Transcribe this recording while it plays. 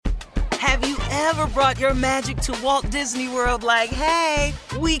Have you ever brought your magic to Walt Disney World like, hey,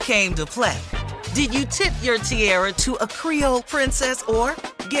 we came to play? Did you tip your tiara to a Creole princess or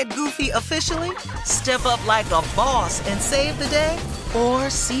get goofy officially? Step up like a boss and save the day? Or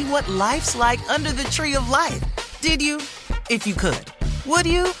see what life's like under the tree of life? Did you? If you could. Would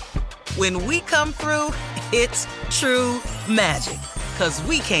you? When we come through, it's true magic. 'Cause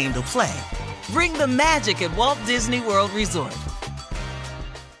we came to play. Bring the magic at Walt Disney World Resort.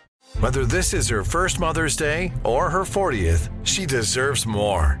 Whether this is her first Mother's Day or her 40th, she deserves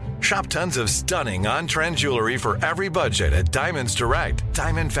more. Shop tons of stunning on-trend jewelry for every budget at Diamonds Direct.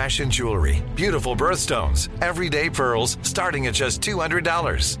 Diamond fashion jewelry, beautiful birthstones, everyday pearls starting at just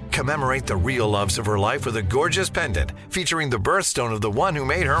 $200. Commemorate the real loves of her life with a gorgeous pendant featuring the birthstone of the one who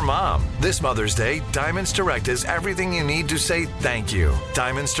made her mom. This Mother's Day, Diamonds Direct is everything you need to say thank you.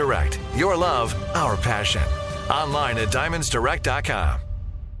 Diamonds Direct, your love, our passion. Online at diamondsdirect.com.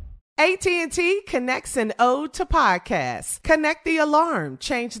 AT&T connects an ode to podcasts. Connect the alarm.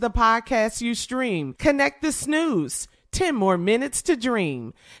 Change the podcast you stream. Connect the snooze. 10 more minutes to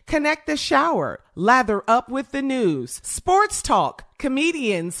dream. Connect the shower. Lather up with the news. Sports talk,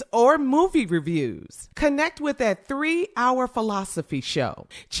 comedians, or movie reviews. Connect with that 3-hour philosophy show.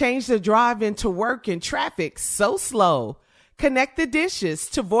 Change the drive into work in traffic so slow. Connect the dishes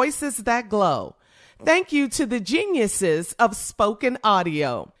to voices that glow. Thank you to the geniuses of spoken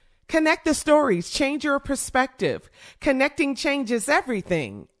audio. Connect the stories, change your perspective. Connecting changes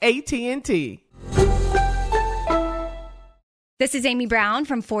everything. AT&T. This is Amy Brown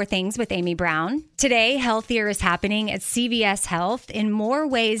from 4 Things with Amy Brown. Today, healthier is happening at CVS Health in more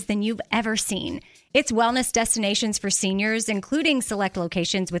ways than you've ever seen. It's wellness destinations for seniors, including select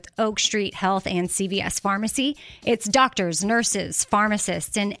locations with Oak Street Health and CVS Pharmacy. It's doctors, nurses,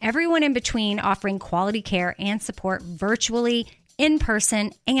 pharmacists, and everyone in between offering quality care and support virtually, in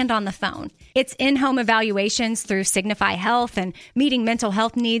person, and on the phone. It's in-home evaluations through Signify Health and meeting mental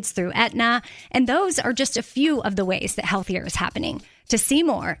health needs through Aetna. And those are just a few of the ways that healthier is happening. To see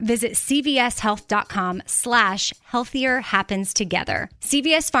more, visit cvshealth.com/healthier happens together.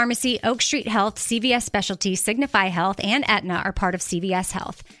 CVS Pharmacy, Oak Street Health, CVS Specialty, Signify Health, and Aetna are part of CVS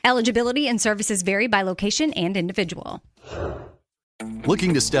Health. Eligibility and services vary by location and individual.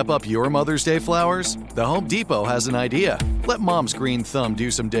 Looking to step up your Mother's Day flowers? The Home Depot has an idea. Let Mom's green thumb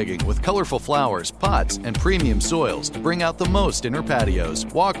do some digging with colorful flowers, pots, and premium soils to bring out the most in her patios,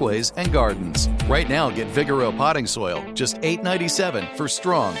 walkways, and gardens. Right now, get Vigoro potting soil, just $8.97 for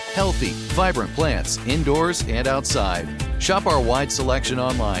strong, healthy, vibrant plants indoors and outside. Shop our wide selection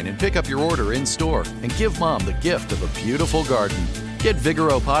online and pick up your order in-store and give Mom the gift of a beautiful garden. Get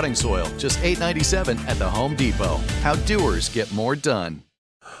Vigoro potting soil, just $8.97 at the Home Depot. How doers get more done.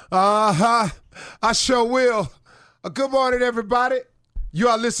 I sure will. Good morning, everybody. You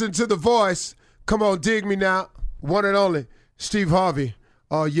are listening to The Voice. Come on, dig me now. One and only, Steve Harvey.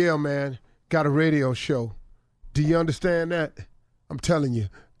 Oh, yeah, man. Got a radio show. Do you understand that? I'm telling you,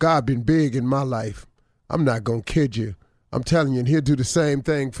 God been big in my life. I'm not going to kid you. I'm telling you, and he'll do the same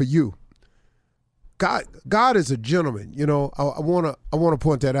thing for you. God is a gentleman. You know, I want to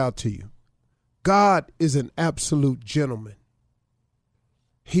point that out to you. God is an absolute gentleman.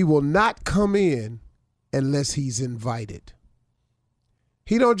 He will not come in unless he's invited.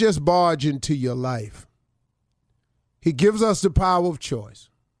 He don't just barge into your life. He gives us the power of choice.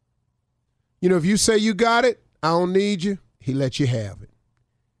 You know, if you say you got it, I don't need you, he lets you have it.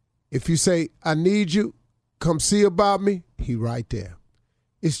 If you say, I need you, come see about me, he right there.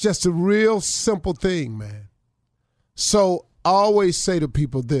 It's just a real simple thing, man. So I always say to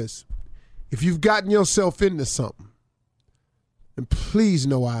people this: if you've gotten yourself into something, and please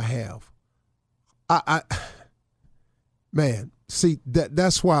know I have, man, see,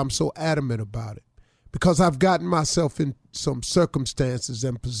 that's why I'm so adamant about it. Because I've gotten myself in some circumstances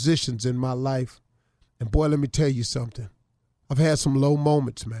and positions in my life. And boy, let me tell you something. I've had some low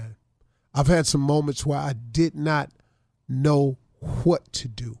moments, man. I've had some moments where I did not know what to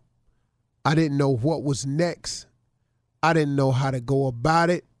do. I didn't know what was next. I didn't know how to go about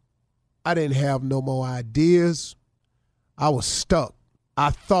it. I didn't have no more ideas. I was stuck.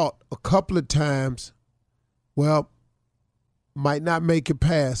 I thought a couple of times, well, might not make it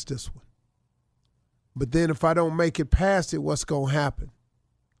past this one. But then if I don't make it past it, what's going to happen?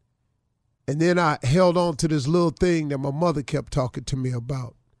 And then I held on to this little thing that my mother kept talking to me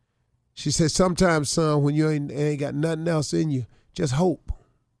about. She said, sometimes, son, when you ain't got nothing else in you, just hope.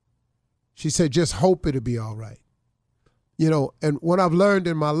 She said, just hope it'll be all right. You know, and what I've learned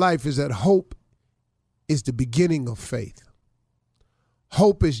in my life is that hope is the beginning of faith.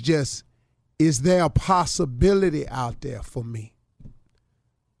 Hope is just, is there a possibility out there for me?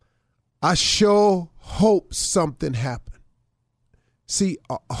 I sure hope something happened. See,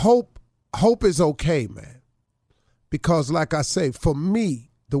 hope is okay, man. Because like I say, for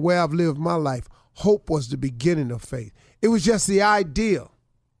me, the way I've lived my life, hope was the beginning of faith. It was just the idea.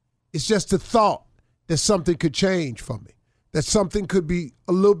 It's just the thought that something could change for me, that something could be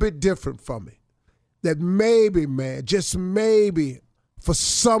a little bit different for me, that maybe, man, just maybe, for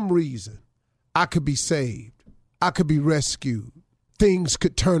some reason, I could be saved. I could be rescued. Things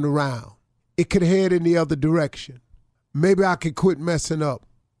could turn around. It could head in the other direction. Maybe I could quit messing up.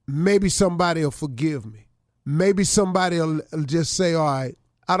 Maybe somebody will forgive me. Maybe somebody will just say, all right,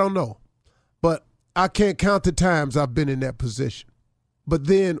 I don't know. But I can't count the times I've been in that position. But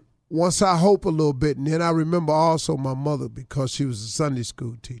then once I hope a little bit, and then I remember also my mother, because she was a Sunday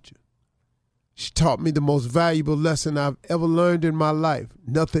school teacher. She taught me the most valuable lesson I've ever learned in my life.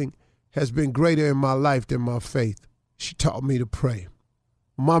 Nothing has been greater in my life than my faith. She taught me to pray.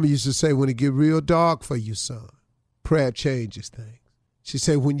 Mama used to say, when it get real dark for you, son, prayer changes things. She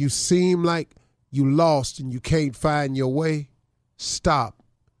said, when you seem like you lost and you can't find your way, stop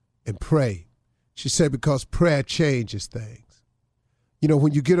and pray. She said, because prayer changes things. You know,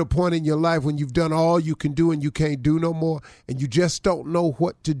 when you get a point in your life when you've done all you can do and you can't do no more and you just don't know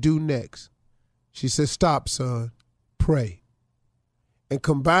what to do next, she said, stop, son, pray. And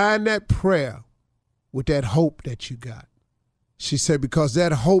combine that prayer with that hope that you got. She said, because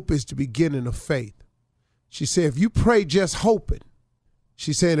that hope is the beginning of faith. She said, if you pray just hoping,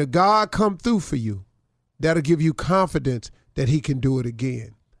 she said, if God come through for you, that'll give you confidence that he can do it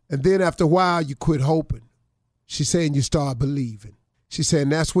again. And then after a while, you quit hoping. She said, and you start believing. She said,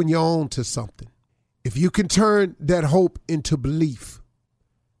 and that's when you're on to something. If you can turn that hope into belief,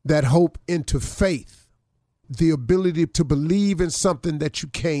 that hope into faith, the ability to believe in something that you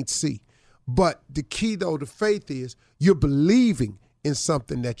can't see. But the key, though, to faith is you're believing in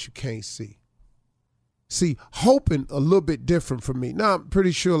something that you can't see. See, hoping a little bit different for me. Now, I'm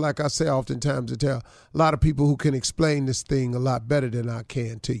pretty sure, like I say oftentimes, I tell a lot of people who can explain this thing a lot better than I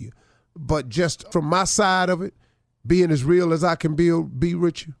can to you. But just from my side of it, being as real as I can be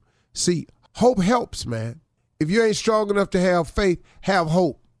with you, see, hope helps, man. If you ain't strong enough to have faith, have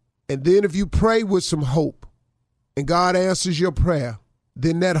hope. And then if you pray with some hope and God answers your prayer,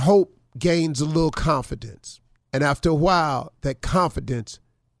 then that hope gains a little confidence. And after a while, that confidence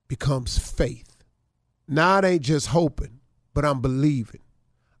becomes faith. Now it ain't just hoping, but I'm believing.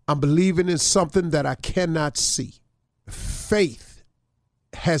 I'm believing in something that I cannot see. Faith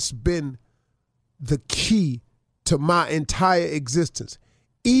has been the key to my entire existence,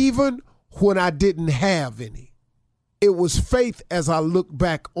 even when I didn't have any. It was faith as I look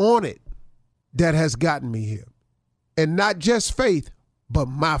back on it that has gotten me here. And not just faith, but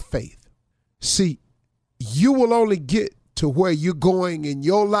my faith. See, you will only get to where you're going in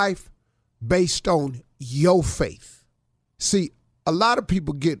your life based on your faith. See, a lot of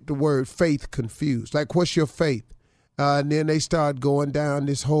people get the word faith confused. Like, what's your faith? And then they start going down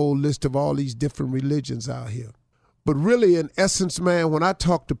this whole list of all these different religions out here. But really, in essence, man, when I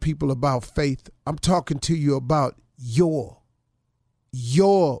talk to people about faith, I'm talking to you about your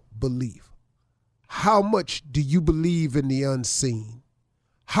belief. How much do you believe in the unseen?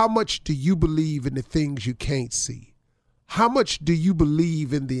 How much do you believe in the things you can't see? How much do you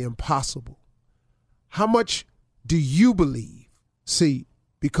believe in the impossible? How much do you believe? See,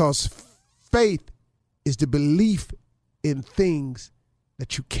 because faith is the belief in things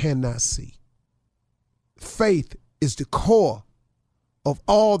that you cannot see. Faith is the core of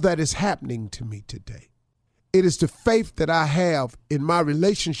all that is happening to me today. It is the faith that I have in my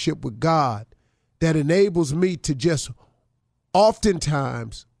relationship with God that enables me to just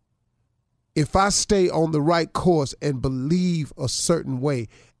oftentimes, if I stay on the right course and believe a certain way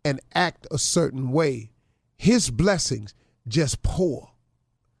and act a certain way, his blessings just pour.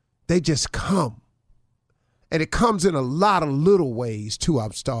 They just come. And it comes in a lot of little ways, too,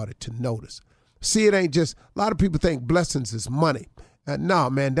 I've started to notice. See, it ain't just, a lot of people think blessings is money. No,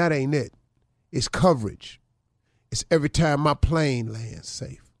 man, that ain't it. It's coverage. It's every time my plane lands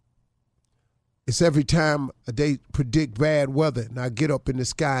safe. It's every time they predict bad weather and I get up in the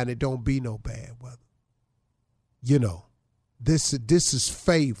sky and it don't be no bad weather. You know, this is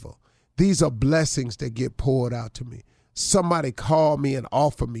favor. These are blessings that get poured out to me. Somebody call me and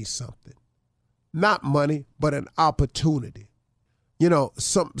offer me something. Not money, but an opportunity. You know,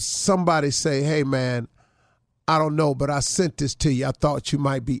 somebody say, hey, man, I don't know, but I sent this to you. I thought you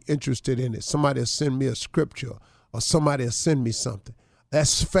might be interested in it. Somebody will send me a scripture or somebody will send me something.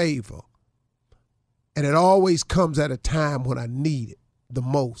 That's favor. And it always comes at a time when I need it the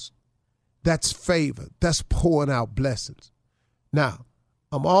most. That's favor. That's pouring out blessings. Now,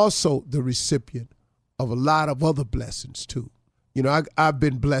 I'm also the recipient of a lot of other blessings too. You know, I've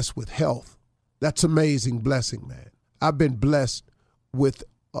been blessed with health. That's an amazing blessing, man. I've been blessed with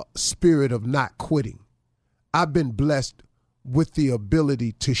a spirit of not quitting. I've been blessed with the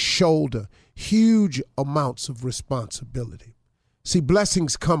ability to shoulder huge amounts of responsibility. See,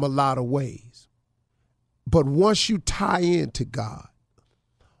 blessings come a lot of ways. But once you tie in to God,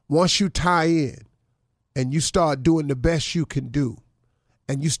 once you tie in and you start doing the best you can do,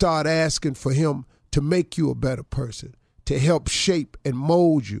 and you start asking for him to make you a better person, to help shape and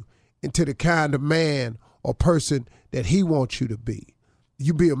mold you into the kind of man or person that he wants you to be,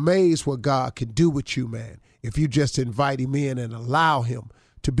 you'd be amazed what God can do with you, man, if you just invite him in and allow him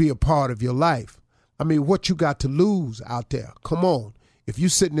to be a part of your life. I mean, what you got to lose out there? Come on. If you're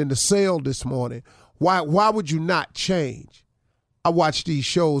sitting in the cell this morning, why would you not change? I watch these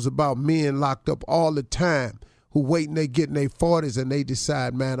shows about men locked up all the time who waiting, they get in their 40s and they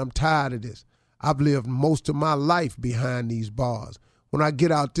decide, man, I'm tired of this. I've lived most of my life behind these bars. When I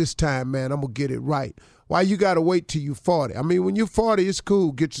get out this time, man, I'm going to get it right. Why you got to wait till you're 40? I mean, when you're 40, it's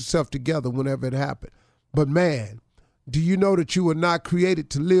cool. Get yourself together whenever it happens. But, man, do you know that you were not created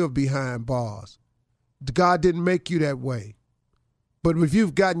to live behind bars? God didn't make you that way. But if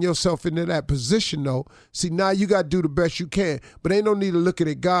you've gotten yourself into that position, though, see, now you got to do the best you can. But ain't no need to looking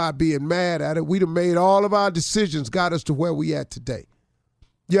at God being mad at it. We done made all of our decisions, got us to where we at today.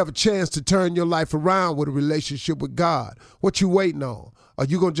 You have a chance to turn your life around with a relationship with God. What you waiting on? Are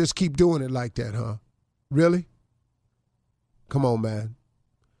you going to just keep doing it like that, huh? Really? Come on, man.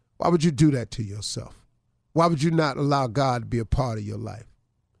 Why would you do that to yourself? Why would you not allow God to be a part of your life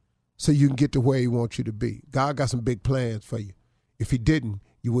so you can get to where he wants you to be? God got some big plans for you. If he didn't,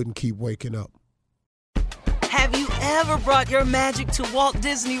 you wouldn't keep waking up. Have you ever brought your magic to Walt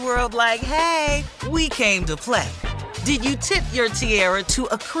Disney World like, hey, we came to play? Did you tip your tiara to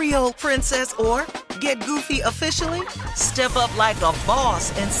a Creole princess or get goofy officially? Step up like a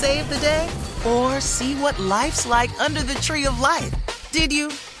boss and save the day? Or see what life's like under the tree of life? Did you?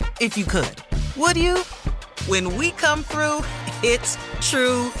 If you could. Would you? When we come through, it's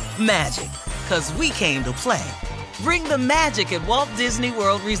true magic. 'Cause we came to play. Bring the magic at Walt Disney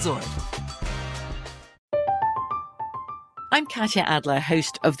World Resort. I'm Katya Adler,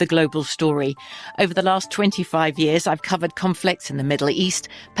 host of The Global Story. Over the last 25 years, I've covered conflicts in the Middle East,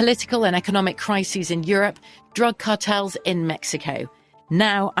 political and economic crises in Europe, drug cartels in Mexico.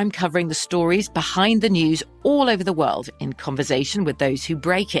 Now I'm covering the stories behind the news all over the world in conversation with those who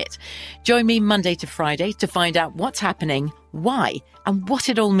break it. Join me Monday to Friday to find out what's happening, why, and what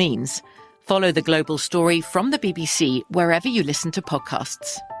it all means. Follow The Global Story from the BBC wherever you listen to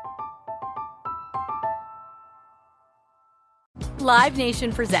podcasts. Live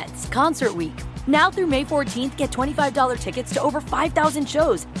Nation presents Concert Week. Now through May 14th, get $25 tickets to over 5,000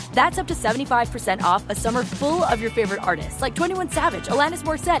 shows. That's up to 75% off a summer full of your favorite artists like 21 Savage, Alanis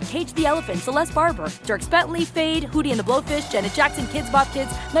Morissette, Cage the Elephant, Celeste Barber, Dierks Bentley, Fade, Hootie and the Blowfish, Janet Jackson, Kidz Bop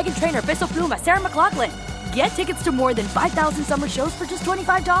Kids, Meghan Trainor, Peso Pluma, Sarah McLachlan. Get tickets to more than 5,000 summer shows for just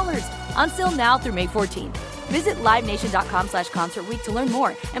 $25. Until now through May 14th. Visit LiveNation.com/Concert Week to learn more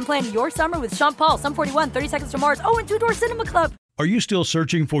and plan your summer with Sean Paul, Sum 41, 30 Seconds to Mars, and Two Door Cinema Club. Are you still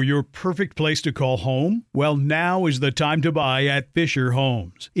searching for your perfect place to call home? Well, now is the time to buy at Fisher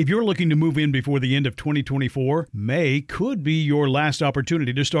Homes. If you're looking to move in before the end of 2024, May could be your last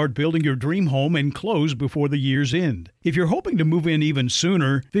opportunity to start building your dream home and close before the year's end. If you're hoping to move in even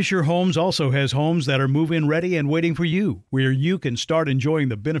sooner, Fisher Homes also has homes that are move-in ready and waiting for you, where you can start enjoying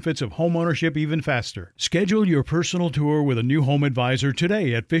the benefits of homeownership even faster. Schedule your personal tour with a new home advisor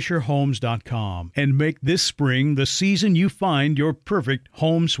today at FisherHomes.com and make this spring the season you find your perfect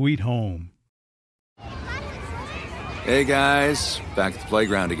home sweet home. Hey guys, back at the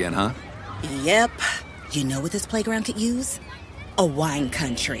playground again, huh? Yep. You know what this playground could use? A wine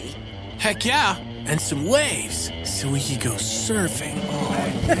country. Heck yeah, and some waves so we could go surfing.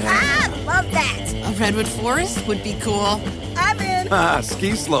 Oh, yeah. Ah, love that. A redwood forest would be cool. I'm in.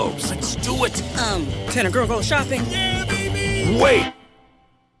 Ski slopes. Let's do it. Can a girl go shopping? Yeah, baby. Wait.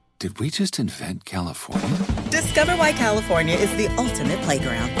 Did we just invent California? Discover why California is the ultimate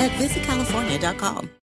playground at visitcalifornia.com.